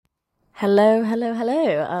Hello, hello,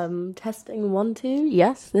 hello. Testing 1, 2.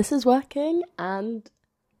 Yes, this is working, and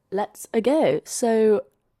let's a go. So,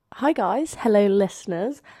 hi guys, hello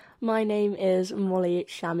listeners. My name is Molly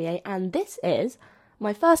Chamier, and this is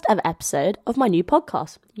my first ever episode of my new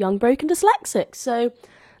podcast, Young Broken Dyslexic. So,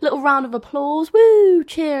 little round of applause, woo,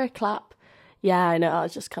 cheer, clap. Yeah, I know, I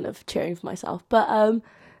was just kind of cheering for myself. But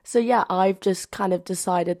so yeah, I've just kind of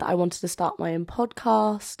decided that I wanted to start my own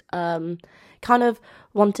podcast. Kind of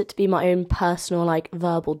want it to be my own personal,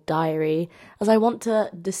 verbal diary, as I want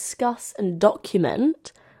to discuss and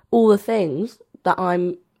document all the things that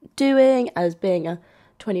I'm doing as being a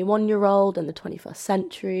 21-year-old in the 21st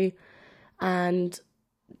century, and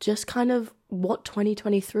just kind of what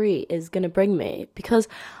 2023 is going to bring me, because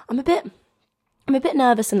I'm a bit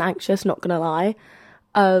nervous and anxious, not gonna lie,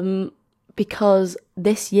 because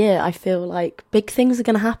this year I feel like big things are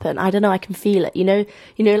gonna happen. I don't know, I can feel it. You know,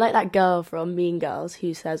 like that girl from Mean Girls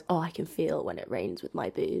who says, "Oh, I can feel when it rains with my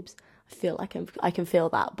boobs." I feel like I can feel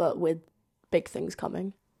that, but with big things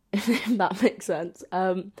coming, if that makes sense.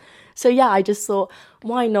 So yeah, I just thought,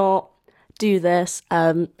 why not do this?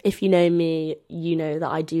 If you know me, you know that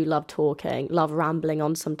I do love talking, love rambling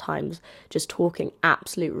on sometimes, just talking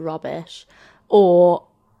absolute rubbish. Or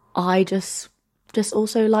I just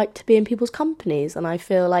also like to be in people's companies, and I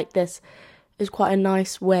feel like this is quite a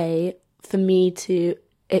nice way for me to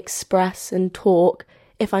express and talk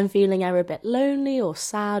if I'm feeling ever a bit lonely or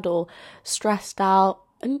sad or stressed out.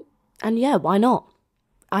 And yeah, why not?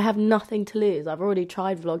 I have nothing to lose. I've already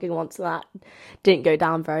tried vlogging once and that didn't go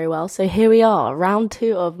down very well. So here we are, round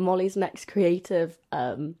 2 of Molly's next creative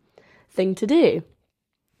thing to do.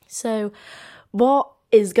 So what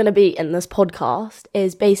is going to be in this podcast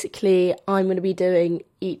is basically I'm going to be doing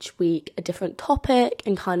each week a different topic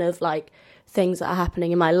and kind of like things that are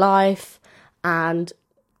happening in my life, and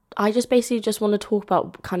I just basically just want to talk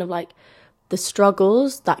about kind of like the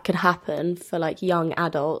struggles that could happen for like young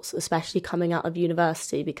adults, especially coming out of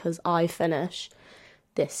university, because I finish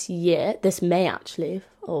this May actually.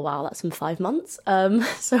 Oh wow, that's in 5 months.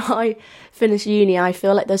 So I finish uni. I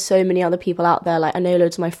feel like there's so many other people out there. Like I know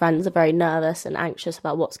loads of my friends are very nervous and anxious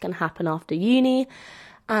about what's going to happen after uni.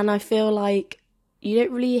 And I feel like you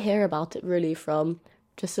don't really hear about it really from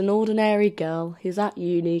just an ordinary girl who's at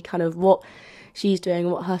uni, kind of what she's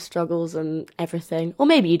doing, what her struggles and everything. Or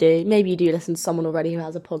maybe you do. Maybe you do listen to someone already who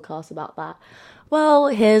has a podcast about that. Well,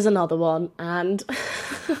 here's another one. And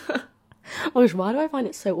oh gosh, why do I find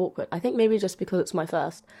it so awkward? I think maybe just because it's my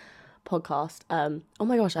first podcast. Oh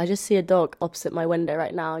my gosh, I just see a dog opposite my window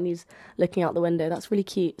right now and he's looking out the window. That's really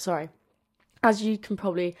cute. Sorry. As you can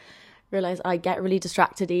probably realise, I get really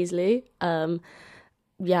distracted easily.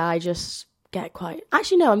 Yeah, I just get quite...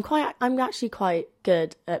 Actually, no, I'm actually quite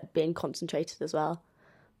good at being concentrated as well.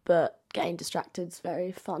 But getting distracted is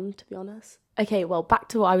very fun, to be honest. Okay, well, back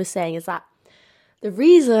to what I was saying is that the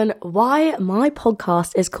reason why my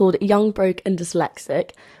podcast is called Young, Broke and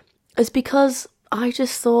Dyslexic is because I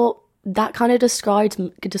just thought that kind of describes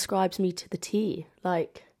me to the T,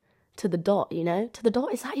 like to the dot, you know? To the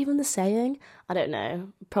dot, is that even the saying? I don't know.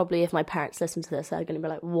 Probably if my parents listen to this, they're going to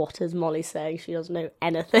be like, what is Molly saying? She doesn't know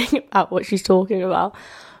anything about what she's talking about.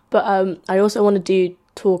 But I also want to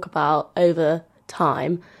talk about over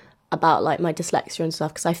time about like my dyslexia and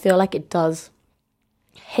stuff, because I feel like it does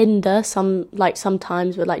hinder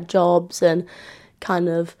sometimes with like jobs and kind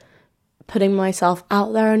of putting myself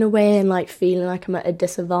out there in a way and like feeling like I'm at a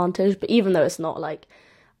disadvantage. But even though it's not, like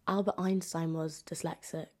Albert Einstein was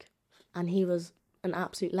dyslexic and he was an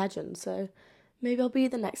absolute legend, so maybe I'll be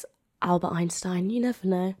the next Albert Einstein, you never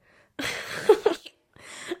know.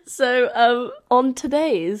 So on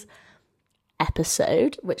today's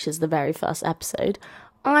episode, which is the very first episode,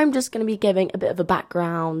 I'm just going to be giving a bit of a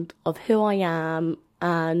background of who I am,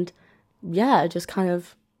 and yeah, just kind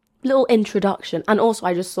of little introduction. And also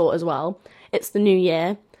I just thought as well, it's the new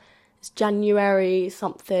year. It's January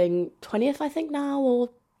something, 20th I think now, or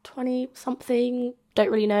 20 something, don't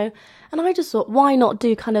really know. And I just thought, why not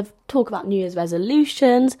do kind of talk about New Year's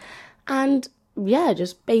resolutions and yeah,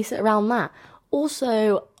 just base it around that.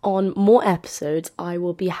 Also, on more episodes, I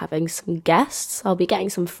will be having some guests. I'll be getting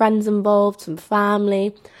some friends involved, some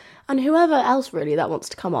family, and whoever else really that wants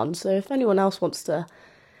to come on. So if anyone else wants to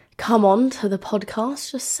come on to the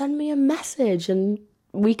podcast, just send me a message and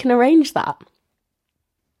we can arrange that.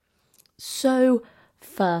 So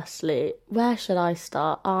firstly, where should I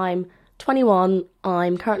start? I'm 21.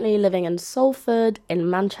 I'm currently living in Salford in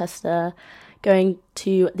Manchester, going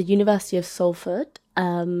to the University of Salford,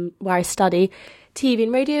 where I study TV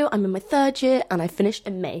and radio, I'm in my 3rd year and I finished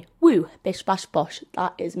in May. Woo, bish bash bosh,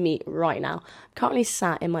 that is me right now. I'm currently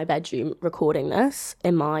sat in my bedroom recording this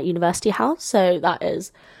in my university house, so that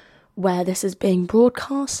is where this is being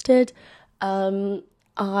broadcasted.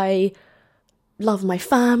 I love my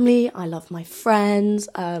family, I love my friends.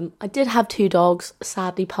 I did have 2 dogs,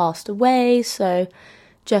 sadly passed away, so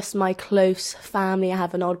just my close family. I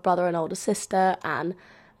have an older brother and older sister and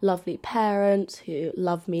lovely parents who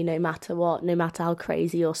love me no matter what, no matter how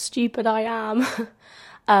crazy or stupid I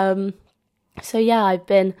am. So yeah, I've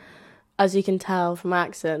been, as you can tell from my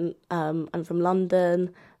accent, I'm from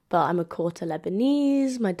London, but I'm a quarter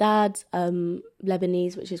Lebanese. My dad's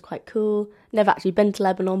Lebanese, which is quite cool. Never actually been to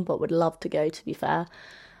Lebanon, but would love to go, to be fair.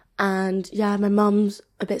 And yeah, my mum's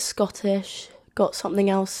a bit Scottish, got something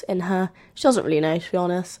else in her. She doesn't really know, to be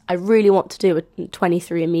honest. I really want to do a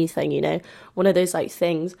 23andMe thing, you know, one of those like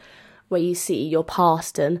things where you see your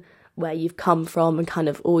past and where you've come from and kind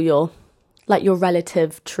of all your, like your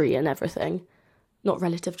relative tree and everything. Not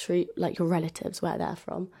relative tree, like your relatives, where they're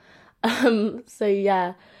from. So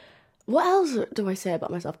yeah. What else do I say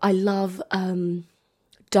about myself? I love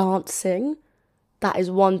dancing. That is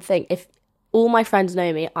one thing. If all my friends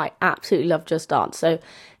know me, I absolutely love Just Dance. So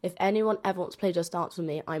if anyone ever wants to play Just Dance with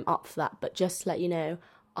me, I'm up for that. But just to let you know,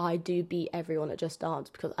 I do beat everyone at Just Dance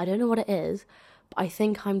because I don't know what it is, but I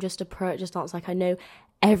think I'm just a pro at Just Dance. Like, I know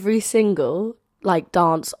every single, like,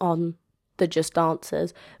 dance on the Just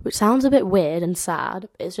Dances, which sounds a bit weird and sad.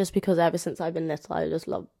 It's just because ever since I've been little, I just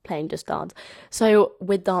love playing Just Dance. So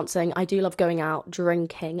with dancing, I do love going out,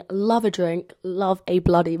 drinking, love a drink, love a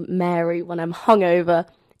Bloody Mary when I'm hungover.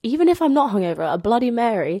 Even if I'm not hungover, a Bloody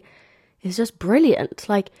Mary is just brilliant.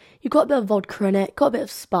 Like, you've got a bit of vodka in it, got a bit of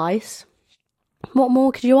spice. What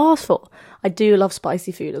more could you ask for? I do love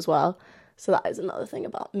spicy food as well. So that is another thing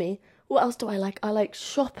about me. What else do I like? I like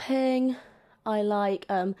shopping. I like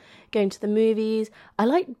going to the movies. I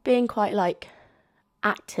like being quite, like,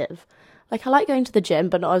 active. Like, I like going to the gym,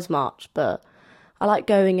 but not as much. But I like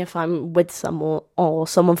going if I'm with someone or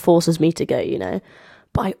someone forces me to go, you know.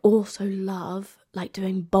 But I also love, like,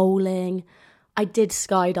 doing bowling. I did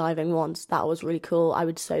skydiving once. That was really cool. I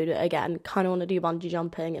would so do it again. Kind of want to do bungee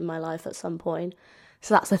jumping in my life at some point.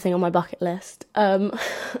 So that's the thing on my bucket list. Another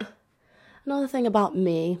thing about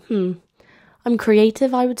me, I'm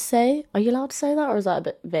creative, I would say. Are you allowed to say that, or is that a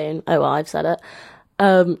bit vain? Oh, well, I've said it.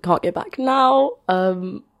 Can't go back now.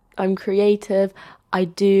 I'm creative. I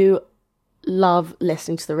do love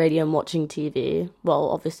listening to the radio and watching TV. Well,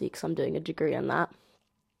 obviously, because I'm doing a degree in that.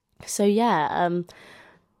 So, yeah,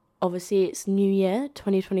 obviously, it's New Year,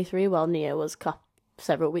 2023. Well, New Year was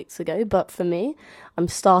several weeks ago, but for me, I'm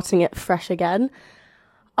starting it fresh again.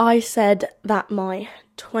 I said that my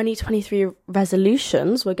 2023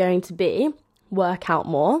 resolutions were going to be work out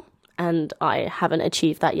more, and I haven't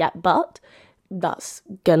achieved that yet, but that's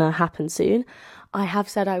gonna happen soon. I have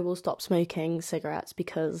said I will stop smoking cigarettes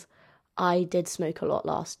because I did smoke a lot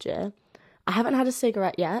last year. I haven't had a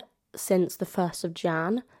cigarette yet since the 1st of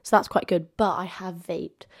Jan, so that's quite good, but I have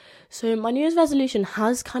vaped. So my New Year's resolution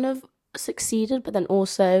has kind of succeeded, but then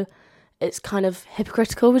also it's kind of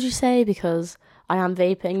hypocritical, would you say, because I am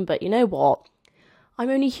vaping, but you know what? I'm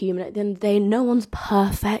only human at the end of the day. No one's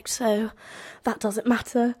perfect, so that doesn't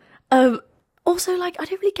matter. Also, like, I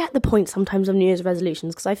don't really get the point sometimes of New Year's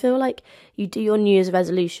resolutions, because I feel like you do your New Year's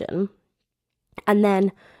resolution, and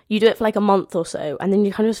then you do it for like a month or so, and then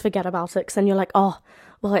you kind of just forget about it, because then you're like, oh,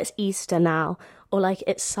 well, it's Easter now, or like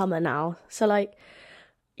it's summer now. So like,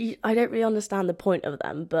 I don't really understand the point of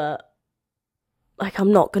them, but like,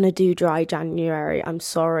 I'm not going to do dry January. I'm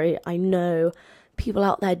sorry. I know people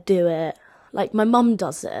out there do it. Like, my mum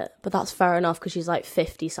does it, but that's fair enough because she's like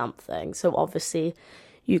 50 something. So obviously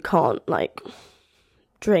you can't like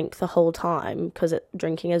drink the whole time because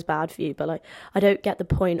drinking is bad for you. But like, I don't get the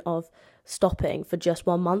point of stopping for just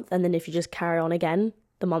 1 month and then if you just carry on again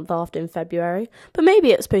the month after in February. But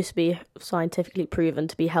maybe it's supposed to be scientifically proven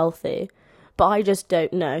to be healthy, but I just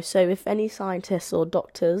don't know. So if any scientists or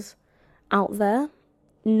doctors out there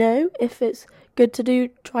know if it's good to do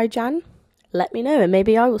dry Jan, let me know and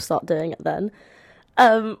maybe I will start doing it then.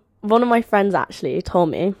 One of my friends actually told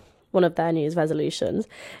me one of their New Year's resolutions.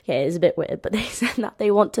 Yeah, it's a bit weird, but they said that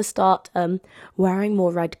they want to start wearing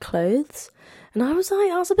more red clothes. And I was like,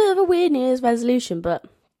 that's a bit of a weird New Year's resolution, but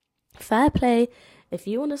fair play. If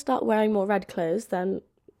you want to start wearing more red clothes, then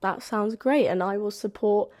that sounds great, and I will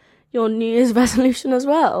support your New Year's resolution as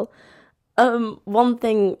well. One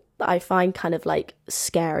thing that I find kind of like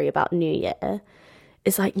scary about New Year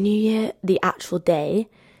is like New Year, the actual day,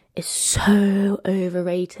 is so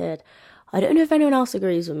overrated. I don't know if anyone else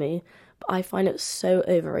agrees with me, I find it so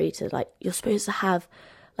overrated. Like, you're supposed to have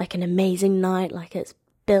like an amazing night, like it's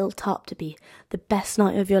built up to be the best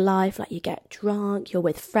night of your life. Like, you get drunk, you're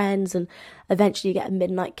with friends, and eventually you get a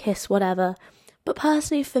midnight kiss, whatever. But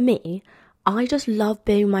personally for me, I just love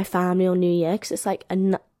being with my family on New Year, because it's like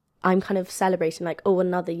I'm kind of celebrating like, oh,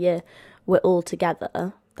 another year we're all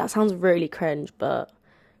together. That sounds really cringe, but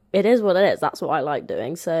it is what it is. That's what I like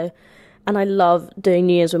doing. So, and I love doing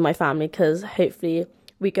New Year's with my family, because hopefully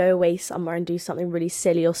we go away somewhere and do something really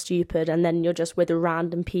silly or stupid, and then you're just with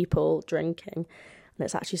random people drinking, and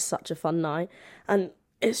it's actually such a fun night. And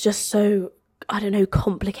it's just so, I don't know,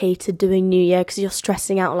 complicated doing New Year, because you're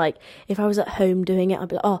stressing out. Like, if I was at home doing it, I'd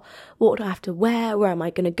be like, oh, what do I have to wear? Where am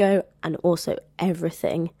I going to go? And also,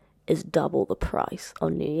 everything is double the price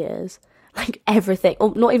on New Year's. Like, everything,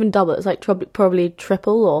 or not even double, it's like probably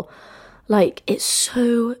triple, or like, it's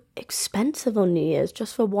so expensive on New Year's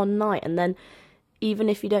just for one night. And then even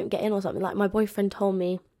if you don't get in or something, like my boyfriend told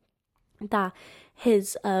me that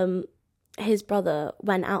his brother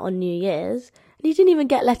went out on New Year's and he didn't even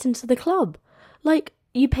get let into the club. Like,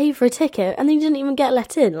 you pay for a ticket and then you didn't even get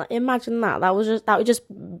let in. Like, imagine that. That would just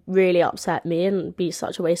really upset me and be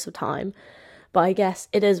such a waste of time. But I guess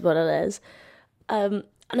it is what it is.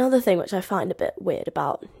 Another thing which I find a bit weird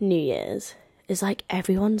about New Year's is like,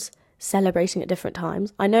 everyone's celebrating at different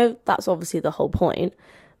times. I know that's obviously the whole point,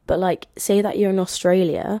 but like, say that you're in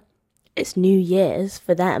Australia, it's New Year's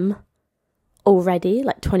for them already,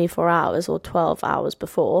 like 24 hours or 12 hours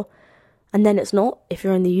before, and then it's not if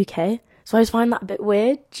you're in the UK. So I just find that a bit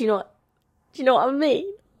weird. Do you know what I mean?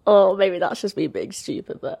 Or maybe that's just me being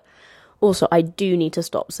stupid. But also, I do need to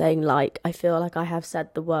stop saying like. I feel like I have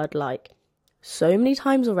said the word like so many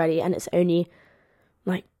times already, and it's only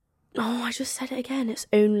like, oh, I just said it again. It's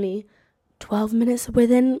only 12 minutes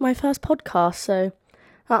within my first podcast, so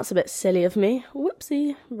that's a bit silly of me.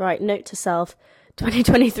 Whoopsie. Right, note to self,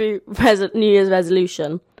 2023 New Year's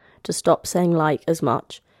resolution, to stop saying like as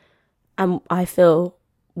much. And I feel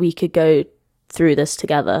we could go through this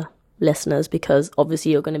together, listeners, because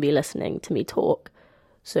obviously you're going to be listening to me talk.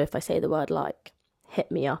 So if I say the word like,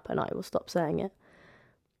 hit me up and I will stop saying it.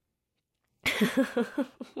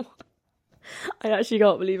 I actually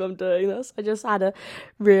can't believe I'm doing this. I just had a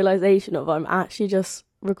realisation of I'm actually just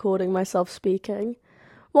recording myself speaking.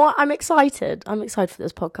 Well, I'm excited. I'm excited for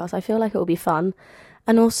this podcast. I feel like it will be fun.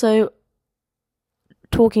 And also,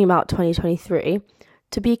 talking about 2023,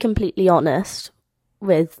 to be completely honest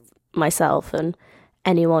with myself and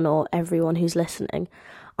anyone or everyone who's listening,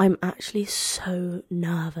 I'm actually so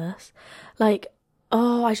nervous. Like,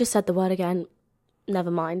 oh, I just said the word again. Never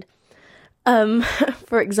mind.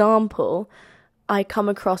 For example, I come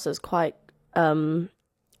across as quite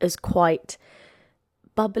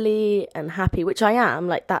bubbly and happy, which I am.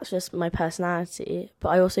 Like, that's just my personality. But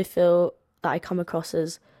I also feel that I come across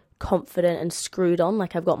as confident and screwed on,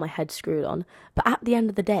 like I've got my head screwed on. But at the end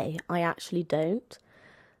of the day, I actually don't.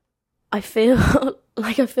 I feel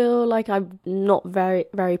like I'm not very,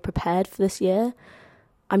 very prepared for this year.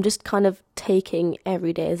 I'm just kind of taking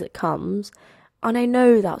every day as it comes. And I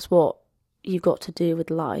know that's what you've got to do with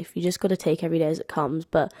life. You just got to take every day as it comes.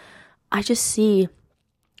 But I just see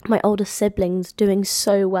my older siblings doing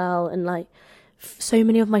so well, and like so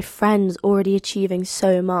many of my friends already achieving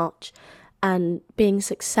so much and being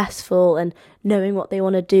successful and knowing what they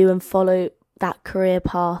want to do and follow that career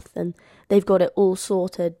path, and they've got it all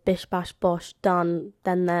sorted, bish bash bosh, done,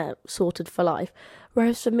 then they're sorted for life.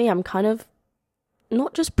 Whereas for me, I'm kind of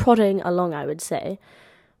not just prodding along, I would say,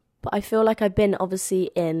 but I feel like I've been obviously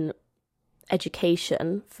in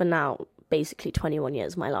education for now basically 21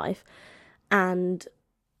 years of my life, and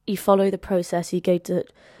you follow the process. You go to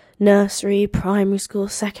nursery, primary school,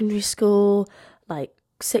 secondary school, like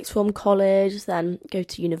sixth form, college, then go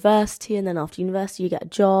to university, and then after university you get a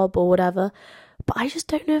job or whatever. But I just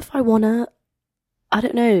don't know if I want to, I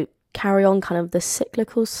don't know, carry on kind of the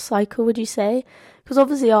cyclical cycle, would you say? Because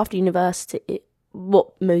obviously after university,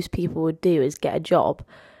 what most people would do is get a job.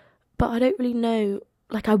 But I don't really know,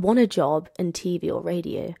 like, I want a job in TV or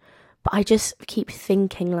radio, but I just keep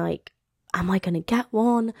thinking like, am I going to get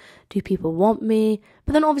one? Do people want me?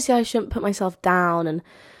 But then obviously I shouldn't put myself down and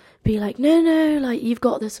be like, no, like, you've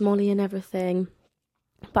got this, Molly, and everything.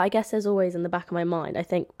 But I guess there's always in the back of my mind, I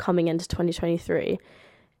think coming into 2023,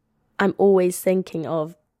 I'm always thinking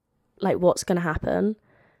of, like, what's going to happen.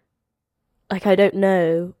 Like, I don't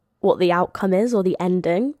know what the outcome is or the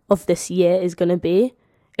ending of this year is going to be,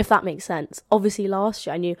 if that makes sense. Obviously last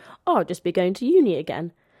year I knew, oh, I'll just be going to uni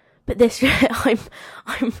again. But this year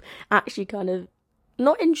I'm actually kind of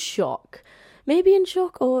not in shock. Maybe in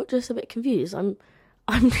shock or just a bit confused. I'm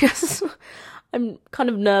I'm kind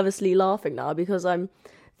of nervously laughing now because I'm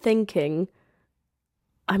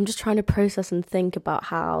just trying to process and think about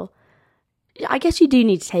how, I guess you do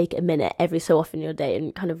need to take a minute every so often in your day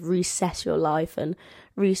and kind of recess your life and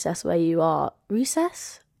recess where you are.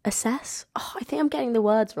 Recess? Assess? Oh, I think I'm getting the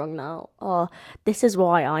words wrong now. Oh, this is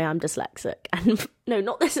why I am dyslexic. And no,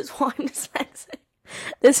 not this is why I'm dyslexic.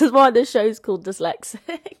 This is why the show's called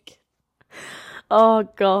Dyslexic. Oh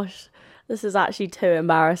gosh, this is actually too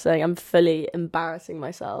embarrassing. I'm fully embarrassing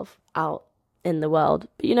myself out in the world.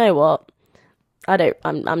 But you know what?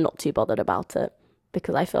 I'm not too bothered about it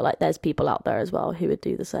because I feel like there's people out there as well who would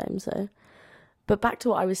do the same. So, but back to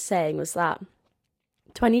what I was saying was that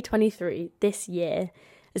 2023, this year,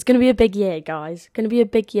 is going to be a big year, guys. Going to be a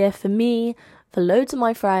big year for me, for loads of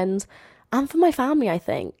my friends, and for my family, I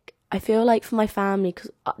think. I feel like for my family,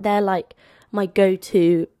 because they're like my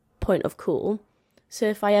go-to point of call. So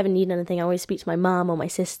if I ever need anything, I always speak to my mum or my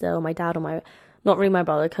sister or my dad or not really my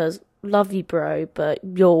brother, because love you, bro, but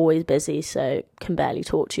you're always busy, so can barely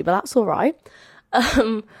talk to you, but that's all right.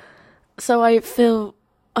 So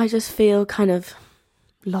I just feel kind of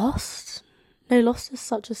lost. No, lost is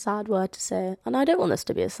such a sad word to say, and I don't want this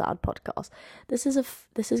to be a sad podcast. This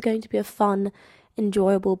is going to be a fun,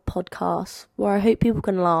 enjoyable podcast where I hope people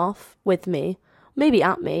can laugh with me, maybe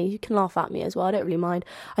at me. You can laugh at me as well. I don't really mind.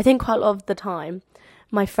 I think quite a lot of the time,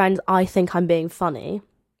 my friends, I think I'm being funny,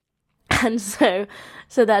 and so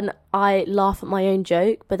then I laugh at my own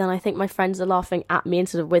joke, but then I think my friends are laughing at me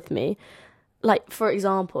instead of with me. Like, for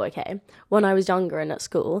example, okay, when I was younger and at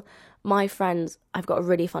school, my friends, I've got a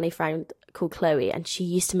really funny friend called Chloe, and she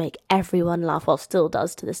used to make everyone laugh, well, still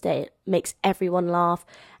does to this day, makes everyone laugh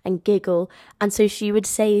and giggle, and so she would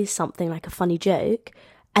say something like a funny joke,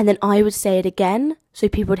 and then I would say it again, so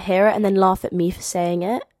people would hear it and then laugh at me for saying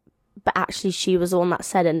it, but actually she was the one that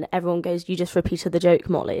said it, and everyone goes, you just repeated the joke,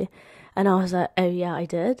 Molly, and I was like, oh yeah, I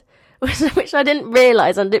did, which I didn't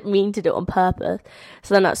realise, I didn't mean to do it on purpose.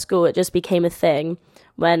 So then at school it just became a thing.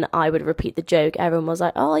 When I would repeat the joke, everyone was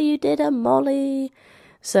like, oh, you did a Molly.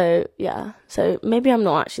 So yeah, so maybe I'm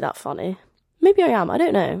not actually that funny. Maybe I am, I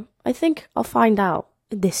don't know. I think I'll find out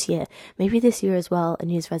this year. Maybe this year as well, a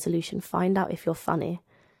New Year's resolution, find out if you're funny.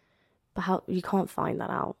 But how, you can't find that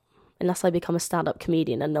out. Unless I become a stand-up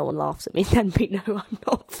comedian and no one laughs at me, then we know I'm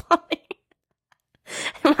not funny.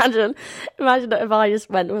 Imagine if I just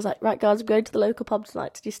went and was like, right guys, I'm going to the local pub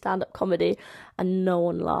tonight to do stand-up comedy and no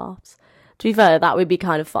one laughs. To be fair, that would be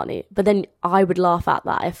kind of funny. But then I would laugh at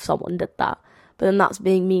that if someone did that. But then that's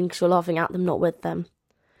being mean because you're laughing at them, not with them.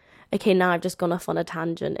 Okay, now I've just gone off on a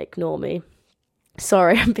tangent. Ignore me.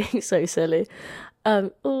 Sorry, I'm being so silly.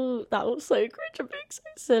 Oh, that was so cringe. I'm being so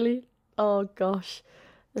silly. Oh, gosh.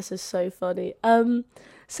 This is so funny.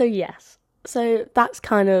 So, yes. So, that's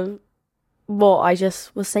kind of what I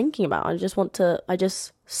just was thinking about. I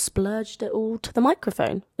just splurged it all to the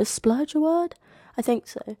microphone. Is splurge a word? I think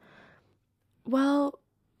so. Well,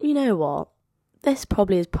 you know what? This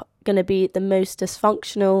probably is going to be the most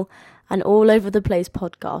dysfunctional and all over the place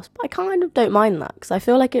podcast, but I kind of don't mind that because I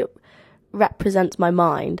feel like it represents my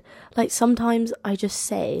mind. Like sometimes I just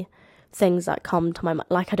say things that come to my mind,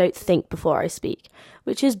 like I don't think before I speak,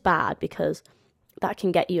 which is bad because that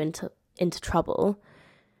can get you into trouble.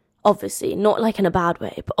 Obviously, not like in a bad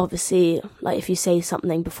way, but obviously, like if you say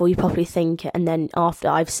something before you properly think it, and then after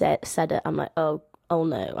I've said it, I'm like, oh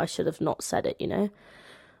no, I should have not said it, you know?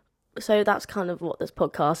 So that's kind of what this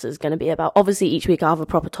podcast is going to be about. Obviously, each week I'll have a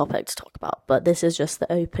proper topic to talk about, but this is just the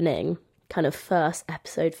opening, kind of first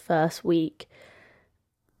episode, first week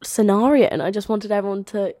scenario, and I just wanted everyone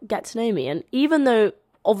to get to know me. And even though,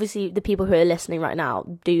 obviously, the people who are listening right now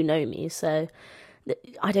do know me, so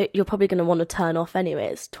you're probably going to want to turn off anyway.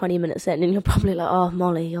 It's 20 minutes in, and you're probably like, oh,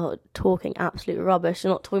 Molly, you're talking absolute rubbish.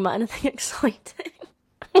 You're not talking about anything exciting.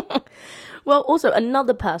 Well, also,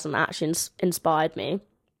 another person that actually inspired me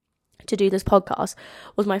to do this podcast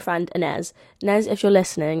was my friend Inez. Inez, if you're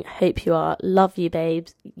listening, hope you are. Love you,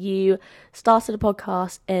 babes. You started a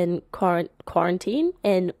podcast in quarantine,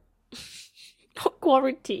 in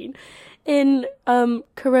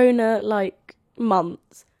Corona, like,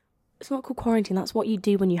 months. It's not called quarantine, that's what you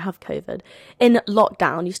do when you have COVID. In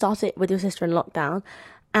lockdown, you started it with your sister in lockdown,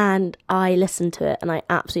 and I listened to it, and I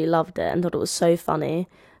absolutely loved it, and thought it was so funny.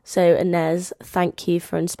 So, Inez, thank you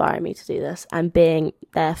for inspiring me to do this and being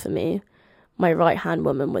there for me. My right-hand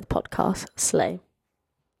woman with podcast, slay.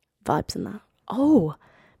 Vibes in that. Oh,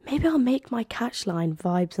 maybe I'll make my catch line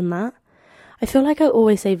vibes in that. I feel like I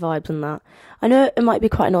always say vibes in that. I know it might be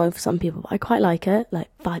quite annoying for some people, but I quite like it. Like,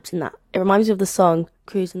 vibes in that. It reminds me of the song,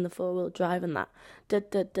 Cruising the Four-Wheel Drive and that.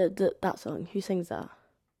 That song. Who sings that?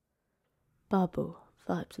 Babu.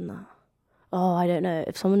 Vibes in that. oh, I don't know.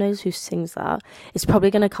 If someone knows who sings that, it's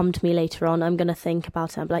probably going to come to me later on. I'm going to think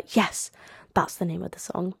about it and be like, yes, that's the name of the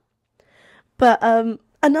song. But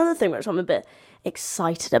another thing which I'm a bit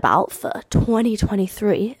excited about for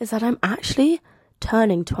 2023 is that I'm actually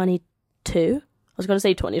turning 22. I was going to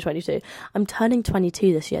say 2022. I'm turning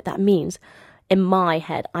 22 this year. That means in my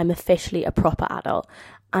head, I'm officially a proper adult.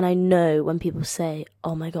 And I know when people say,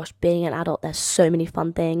 oh my gosh, being an adult, there's so many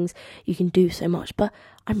fun things. You can do so much. But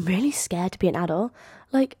I'm really scared to be an adult.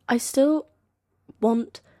 Like, I still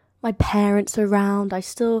want my parents around. I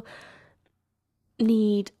still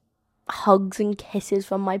need hugs and kisses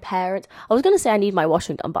from my parents. I was going to say I need my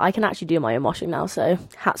washing done, but I can actually do my own washing now. So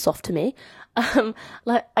hats off to me.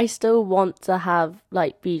 Like, I still want to have,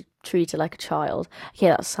 like, be treated like a child. Okay,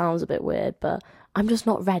 that sounds a bit weird, but I'm just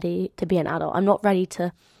not ready to be an adult. I'm not ready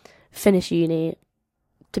to finish uni,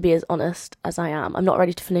 to be as honest as I am. I'm not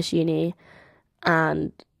ready to finish uni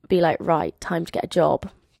and be like, right, time to get a job.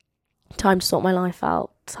 Time to sort my life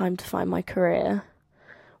out. Time to find my career.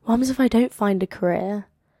 What happens if I don't find a career?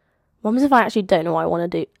 What happens if I actually don't know what I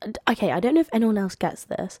want to do? Okay, I don't know if anyone else gets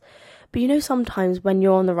this, but you know sometimes when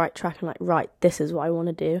you're on the right track and like, right, this is what I want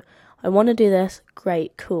to do. I want to do this.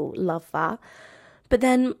 Great, cool, love that. But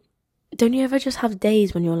then, don't you ever just have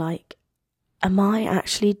days when you're like, am I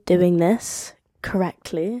actually doing this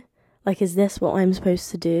correctly? Like, is this what I'm supposed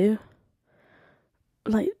to do?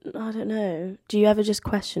 Like, I don't know. Do you ever just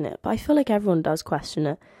question it? But I feel like everyone does question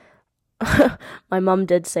it. My mum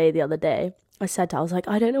did say the other day, I said to her, I was like,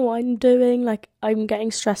 I don't know what I'm doing. Like, I'm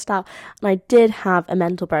getting stressed out. And I did have a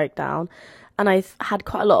mental breakdown. And I've had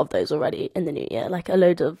quite a lot of those already in the new year. Like, a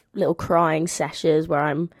load of little crying sessions where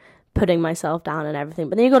I'm putting myself down and everything.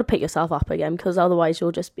 But then you got to pick yourself up again, because otherwise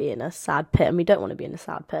you'll just be in a sad pit. And we don't want to be in a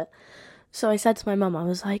sad pit. So I said to my mum, I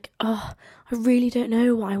was like, oh, I really don't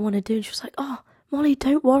know what I want to do. And she was like, oh, Molly,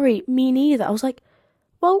 don't worry. Me neither. I was like,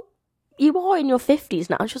 well, you are in your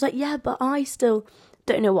 50s now. And she was like, yeah, but I still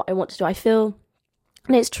don't know what I want to do. I feel,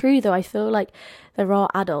 and it's true though, I feel like there are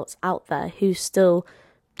adults out there who still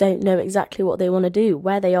don't know exactly what they want to do.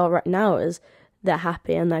 Where they are right now is they're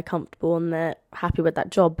happy and they're comfortable and they're happy with that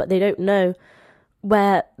job, but they don't know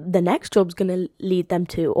where the next job's going to lead them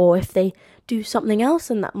to, or if they do something else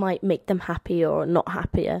and that might make them happy or not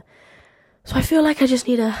happier. So I feel like I just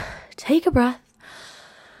need to take a breath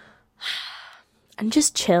and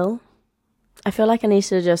just chill. I feel like I need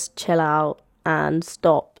to just chill out and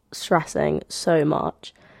stop stressing so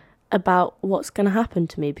much about what's going to happen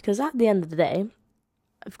to me, because at the end of the day,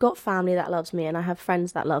 I've got family that loves me and I have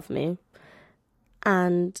friends that love me,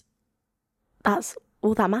 and that's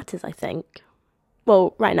all that matters, I think.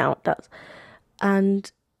 Well, right now it does.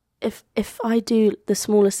 And if I do the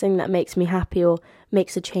smallest thing that makes me happy or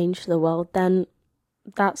makes a change to the world, then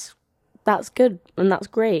that's good and that's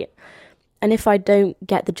great. And if I don't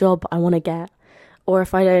get the job I want to get, or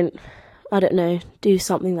if I don't know, do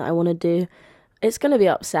something that I want to do, it's going to be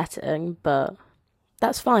upsetting, but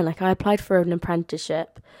that's fine. Like, I applied for an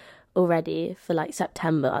apprenticeship already for like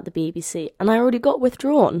September at the BBC, and I already got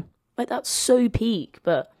withdrawn. Like, that's so peak,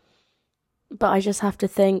 but I just have to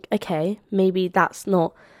think, okay, maybe that's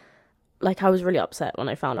not, like, I was really upset when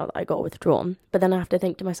I found out that I got withdrawn, but then I have to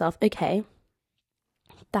think to myself, okay,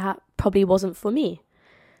 that probably wasn't for me.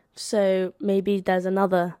 So maybe there's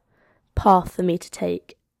another path for me to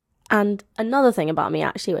take. And another thing about me,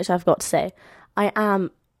 actually, which I've got to say, I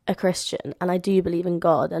am a Christian and I do believe in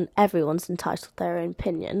God, and everyone's entitled to their own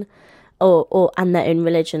opinion or and their own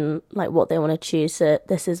religion, like what they want to choose. So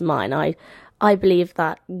this is mine. I believe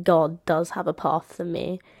that God does have a path for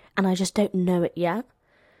me, and I just don't know it yet.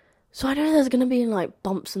 So I know there's going to be like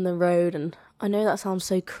bumps in the road, and I know that sounds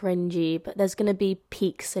so cringy, but there's going to be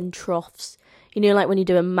peaks and troughs. You know, like when you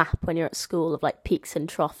do a map when you're at school of like peaks and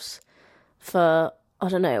troughs for, I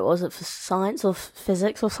don't know, was it for science or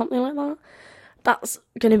physics or something like that? That's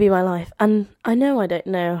going to be my life. And I know I don't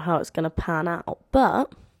know how it's going to pan out,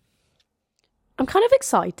 but I'm kind of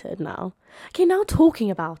excited now. Okay, now talking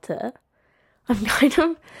about it, I'm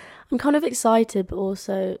kind of excited, but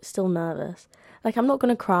also still nervous. Like, I'm not going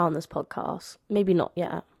to cry on this podcast. Maybe not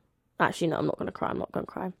yet. Actually, no, I'm not going to cry. I'm not going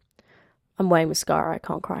to cry. I'm wearing mascara. I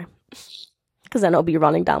can't cry. Because then it'll be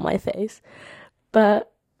running down my face.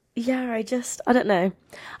 But yeah, I don't know.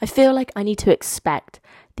 I feel like I need to expect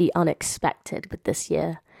the unexpected with this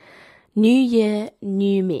year. New year,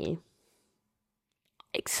 new me.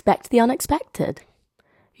 Expect the unexpected.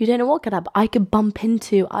 You don't know what could happen. I could bump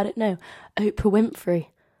into, I don't know, Oprah Winfrey,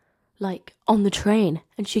 like on the train,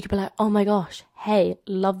 and she could be like, oh my gosh, hey,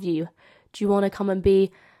 love you. Do you want to come and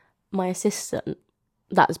be my assistant?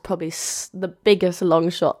 That is probably the biggest long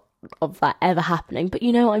shot of that ever happening. But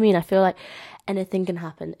you know what I mean? I feel like anything can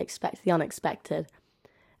happen. Expect the unexpected.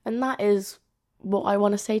 And that is what I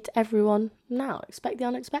want to say to everyone now. Expect the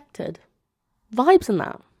unexpected. Vibes in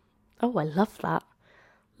that. Oh, I love that.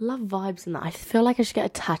 Love vibes in that. I feel like I should get a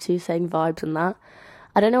tattoo saying vibes in that.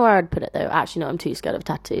 I don't know where I'd put it though. Actually, no, I'm too scared of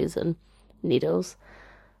tattoos and needles.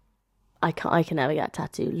 I can never get a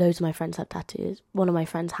tattoo. Loads of my friends have tattoos. One of my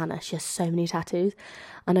friends, Hannah, she has so many tattoos.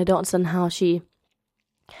 And I don't understand how she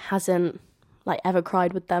hasn't, like, ever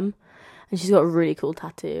cried with them. And she's got a really cool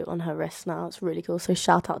tattoo on her wrist now. It's really cool. So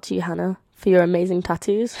shout out to you, Hannah, for your amazing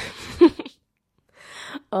tattoos.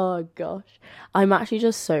 Oh, gosh. I'm actually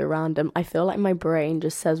just so random. I feel like my brain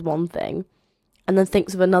just says one thing and then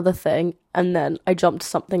thinks of another thing, and then I jump to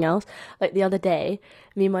something else. Like the other day,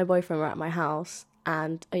 me and my boyfriend were at my house,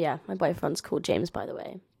 and, oh yeah, my boyfriend's called James, by the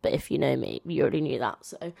way. But if you know me, you already knew that,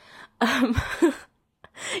 so...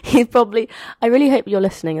 He's probably... I really hope you're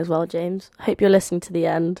listening as well, James. I hope you're listening to the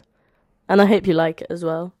end. And I hope you like it as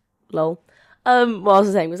well. Lol. What I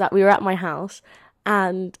was saying was that we were at my house,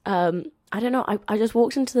 and I don't know, I just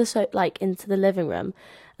walked into into the living room,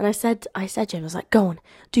 and I said to him, I was like, go on,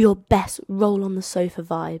 do your best roll on the sofa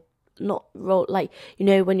vibe. Not roll, like, you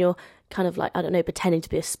know, when you're kind of like, I don't know, pretending to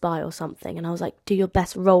be a spy or something. And I was like, do your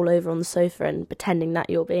best roll over on the sofa and pretending that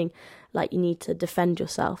you're being, like, you need to defend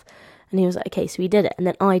yourself. And he was like, okay, so he did it. And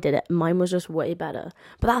then I did it. And mine was just way better.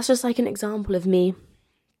 But that's just like an example of me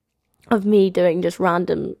doing just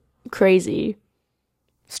random, crazy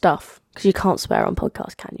stuff. Because you can't swear on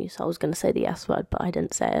podcasts, can you? So I was going to say the S word, but I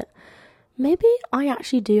didn't say it. Maybe I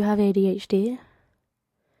actually do have ADHD.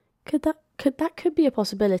 That could be a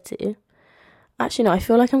possibility. Actually, no, I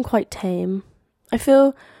feel like I'm quite tame. I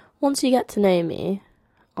feel once you get to know me,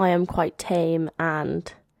 I am quite tame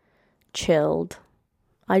and chilled.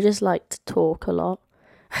 I just like to talk a lot.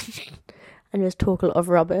 And just talk a lot of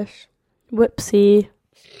rubbish. Whoopsie.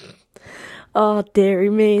 Oh, dearie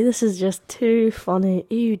me, this is just too funny.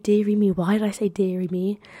 Ew, dearie me, why did I say dearie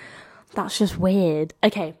me? That's just weird.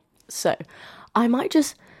 Okay, so, I might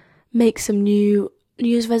just make some New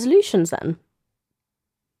Year's resolutions then.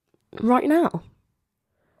 Right now.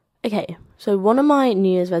 Okay, so one of my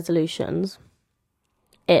New Year's resolutions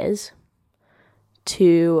is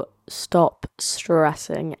to stop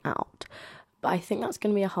stressing out. But I think that's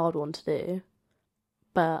going to be a hard one to do.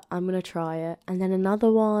 But I'm going to try it. And then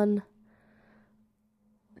another one.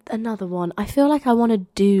 I feel like I want to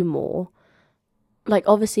do more. Like,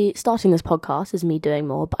 obviously, starting this podcast is me doing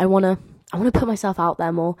more. But I want to put myself out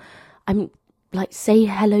there more. I'm like, say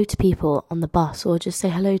hello to people on the bus. Or just say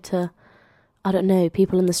hello to, I don't know,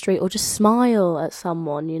 people in the street. Or just smile at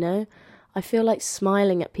someone, you know. I feel like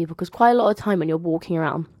smiling at people. Because quite a lot of time when you're walking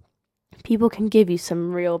around, people can give you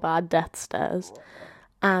some real bad death stares.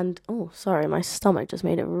 And, oh, sorry, my stomach just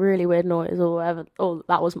made a really weird noise or whatever. Oh,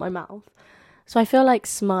 that was my mouth. So I feel like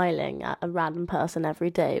smiling at a random person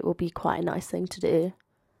every day will be quite a nice thing to do.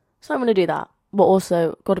 So I'm going to do that. But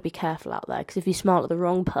also, got to be careful out there. Because if you smile at the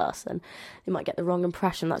wrong person, you might get the wrong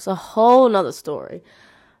impression. That's a whole nother story.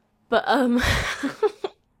 But,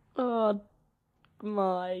 oh,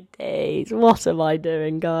 my days. What am I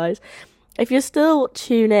doing, guys? If you're still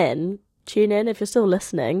tune in. If you're still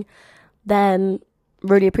listening, then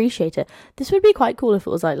really appreciate it. This would be quite cool if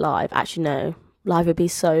it was like live. Actually, no. Live would be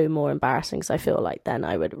so more embarrassing because I feel like then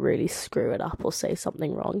I would really screw it up or say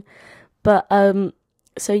something wrong. But,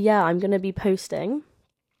 so yeah, I'm going to be posting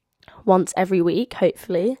once every week,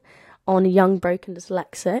 hopefully, on Young Broken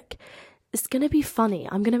Dyslexic. It's going to be funny.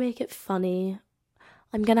 I'm going to make it funny.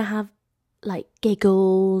 I'm going to have, like,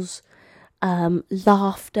 giggles,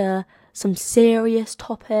 laughter, some serious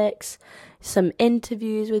topics, some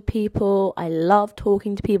interviews with people. I love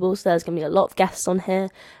talking to people, so there's going to be a lot of guests on here,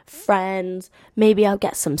 friends. Maybe I'll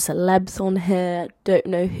get some celebs on here. Don't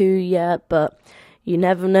know who yet, but you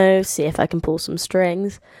never know. See if I can pull some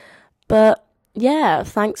strings. But yeah,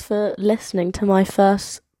 thanks for listening to my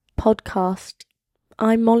first podcast.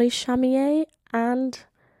 I'm Molly Chamier, and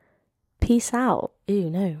peace out. Ew,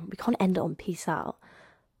 no, we can't end it on peace out.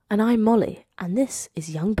 And I'm Molly, and this is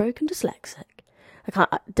Young Broken Dyslexic.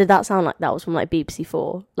 Did that sound like that was from like BBC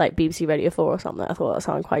 4, like BBC Radio 4 or something? I thought that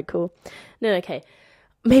sounded quite cool. No, okay.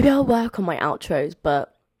 Maybe I'll work on my outros,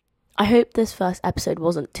 but I hope this first episode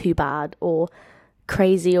wasn't too bad or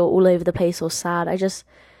crazy or all over the place or sad. I just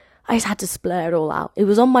had to splur it all out. It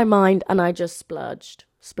was on my mind and I just splurged.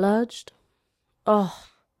 Splurged? Oh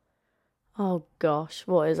gosh,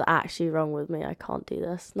 what is actually wrong with me? I can't do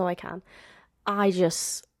this. No, I can. I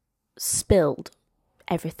just spilled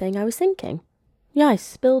everything I was thinking. Yeah, I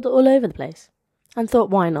spilled it all over the place and thought,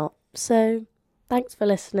 why not? So, thanks for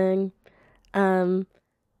listening.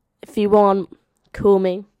 If you want, call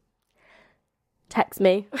me, text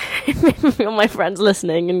me, if you're my friends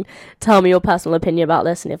listening, and tell me your personal opinion about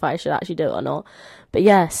this and if I should actually do it or not. But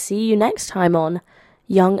yeah, see you next time on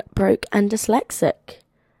Young, Broke and Dyslexic.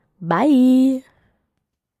 Bye.